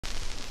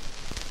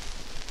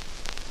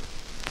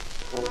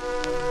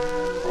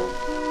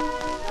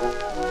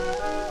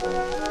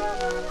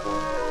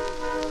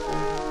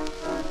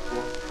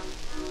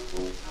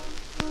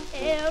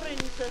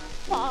Erin's a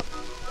spot,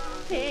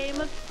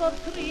 famous for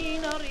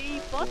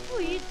greenery, but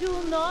we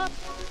do not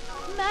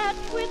match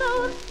with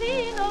our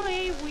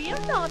scenery.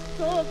 We're not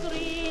so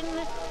green,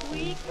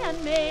 we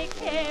can make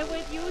hay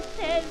with you,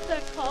 says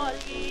the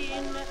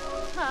colleen.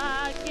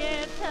 I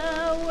get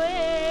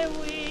away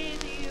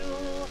with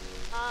you.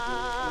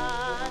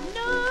 Ah,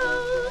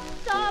 no,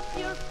 stop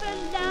your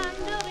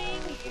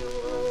philandering,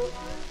 you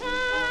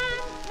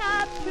can't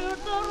capture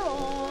the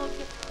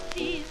rogue.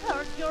 She's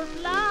heard your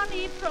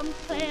blarney from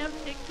Clare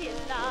to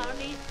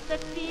Killarney, the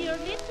dear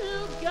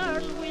little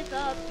girl with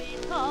a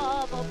bit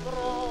of a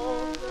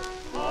brogue.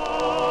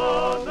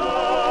 Oh,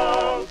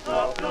 no,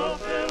 stop your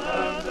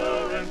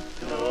philandering,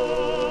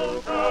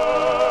 you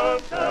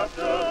can't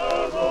capture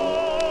the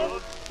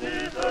rogue.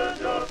 She's heard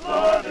your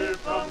blarney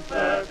from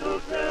Clare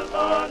to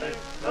Killarney,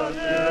 the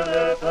dear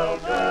little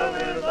girl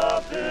with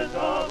a bit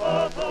of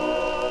a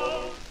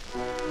brogue.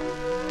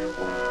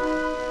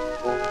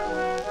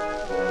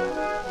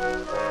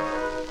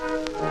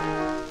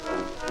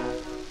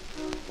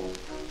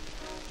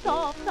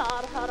 Soft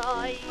are her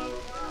eyes,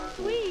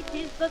 sweet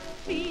is the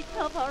speech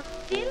of her,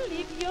 still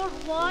if you're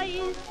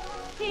wise,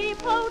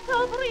 keep out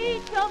of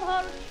reach of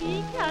her,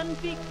 she can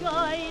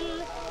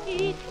beguile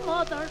each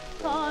mother's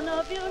son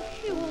of you,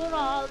 sure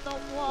all the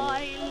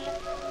while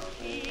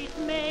she's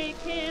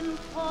making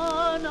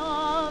fun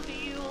of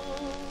you.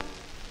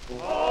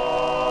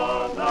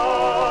 Oh,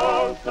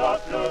 no,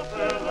 stop your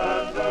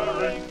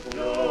philandering,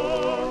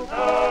 you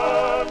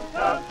can't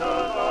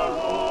capture the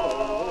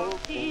rogue.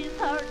 She's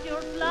heard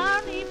your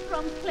blarney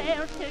from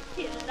Clare to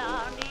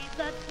Killarney,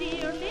 the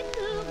dear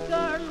little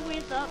girl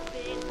with a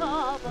bit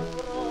of a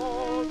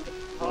brogue.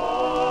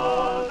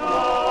 Oh,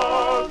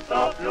 no,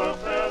 stop your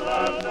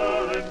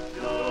philandering,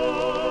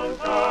 you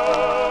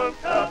can't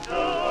capture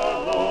the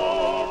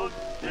rogue.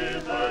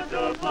 She's heard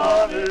your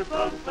blarney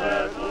from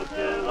Clare to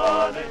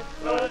Killarney,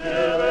 the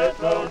dear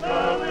little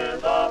girl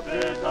with a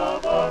bit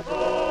of a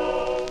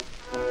brogue.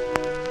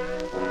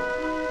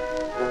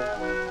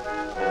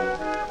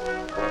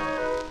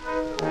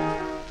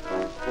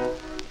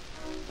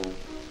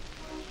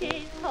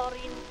 Chase her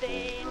in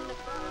vain,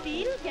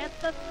 she'll get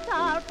the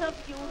start of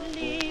you,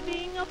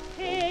 leaving a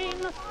pain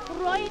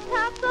right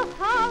at the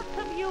heart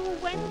of you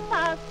when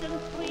fast and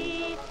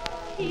free.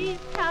 She's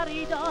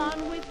carried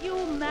on with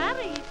you,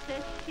 marry,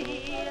 says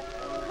she,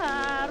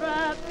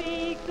 Cara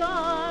be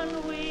gone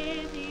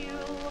with you.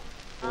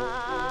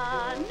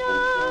 Ah, no,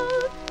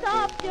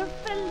 stop your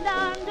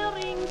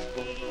philandering,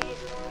 she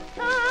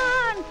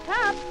can't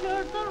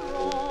capture the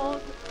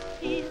rogue.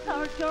 She's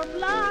heard your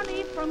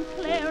blarney from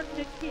Clare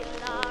to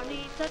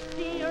Killarney, the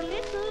dear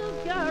little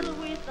girl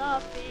with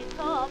a bit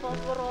of a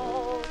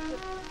brogue.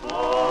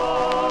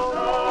 Oh,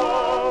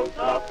 no,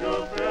 stop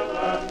your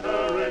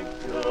philandering,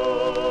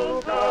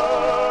 you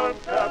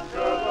can't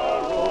capture the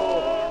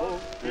rogue.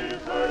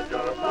 She's heard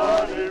your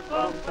blarney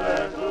from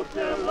Clare to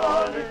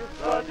Killarney,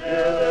 the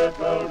dear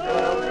little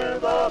girl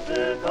with a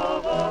bit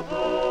of a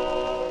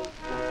brogue.